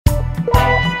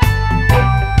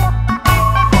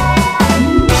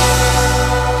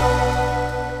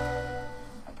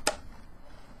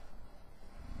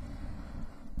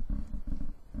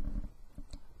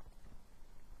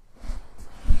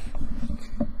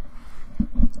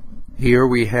Here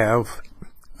we have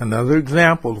another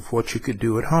example of what you could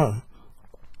do at home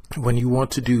when you want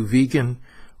to do vegan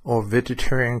or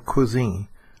vegetarian cuisine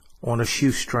on a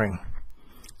shoestring.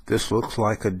 This looks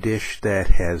like a dish that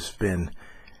has been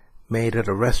made at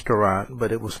a restaurant,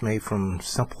 but it was made from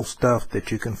simple stuff that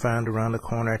you can find around the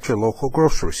corner at your local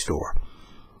grocery store.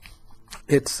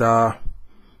 It's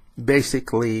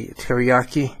basically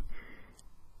teriyaki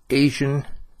Asian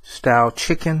style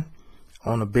chicken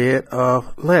on a bed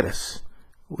of lettuce,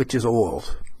 which is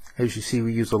oiled. As you see,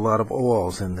 we use a lot of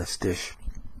oils in this dish.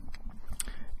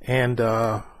 And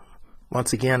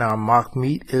once again, our mock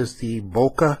meat is the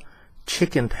boca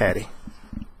chicken patty,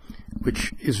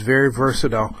 which is very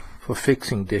versatile for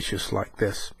fixing dishes like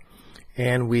this.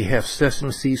 And we have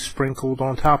sesame seeds sprinkled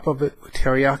on top of it with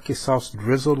teriyaki sauce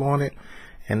drizzled on it,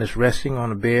 and it's resting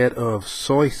on a bed of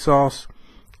soy sauce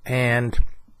and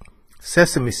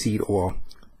sesame seed oil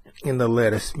in the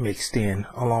lettuce mixed in,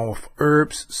 along with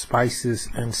herbs, spices,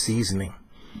 and seasoning.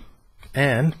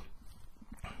 And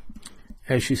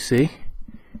as you see,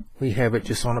 we have it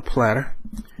just on a platter,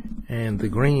 and the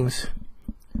greens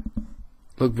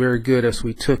look very good as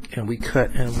we took and we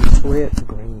cut and we spread the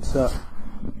greens up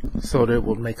so that it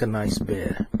will make a nice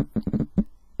bed.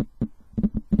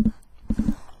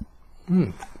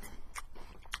 And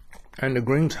the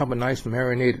greens have a nice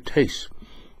marinated taste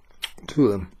to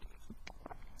them.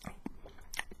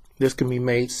 This can be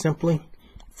made simply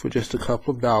for just a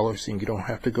couple of dollars, and you don't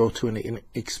have to go to an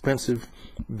expensive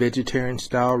vegetarian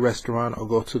style restaurant or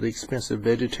go to the expensive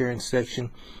vegetarian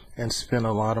section and spend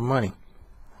a lot of money.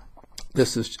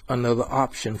 This is another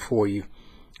option for you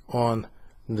on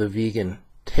the vegan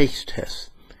taste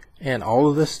test. And all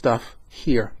of this stuff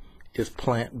here is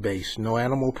plant-based, no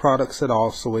animal products at all,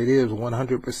 so it is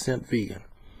 100% vegan,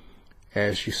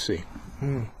 as you see.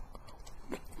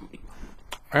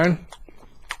 And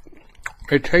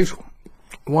it tastes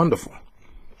wonderful,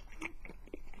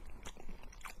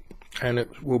 and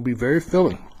it will be very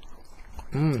filling.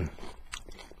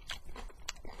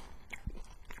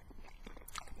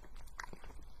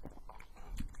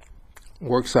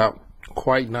 Works out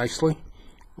quite nicely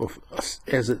with,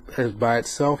 as by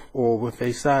itself or with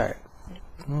a side.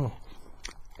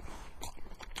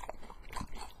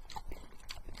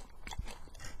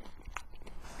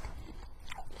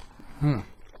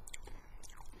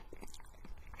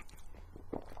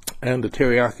 And the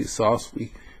teriyaki sauce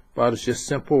we bought is just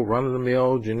simple,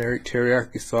 run-of-the-mill, generic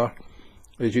teriyaki sauce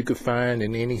that you could find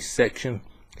in any section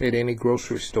at any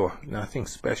grocery store. Nothing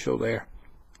special there.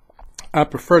 I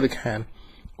prefer the kind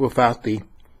without the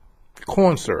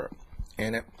corn syrup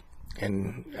in it,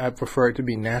 and I prefer it to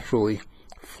be naturally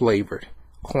flavored.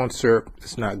 Corn syrup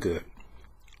is not good.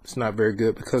 It's not very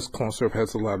good because corn syrup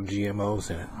has a lot of GMOs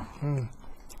in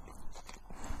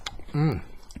it.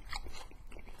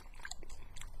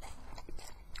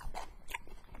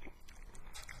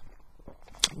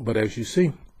 But as you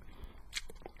see,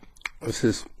 this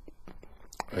is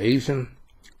Asian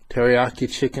teriyaki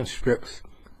chicken strips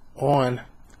on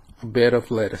a bed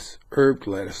of lettuce, herb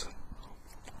lettuce.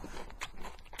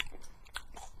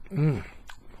 And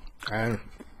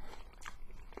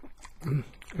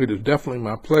it is definitely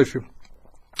my pleasure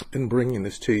in bringing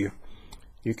this to you.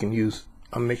 You can use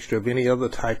a mixture of any other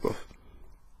type of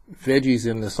veggies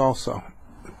in this also.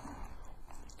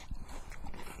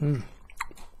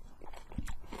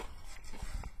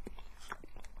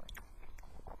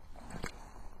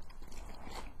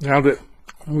 Now that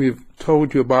we've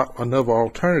told you about another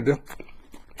alternative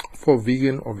for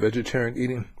vegan or vegetarian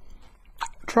eating,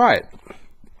 try it.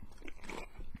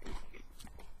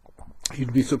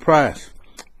 You'd be surprised.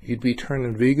 You'd be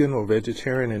turning vegan or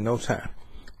vegetarian in no time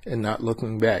and not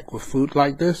looking back. With food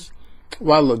like this,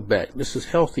 why look back? This is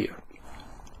healthier.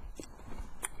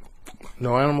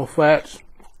 No animal fats,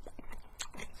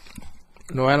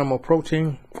 no animal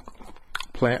protein,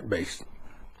 plant-based.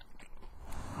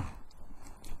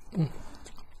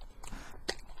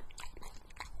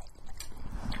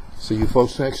 See you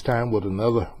folks next time with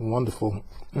another wonderful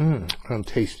and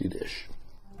tasty dish.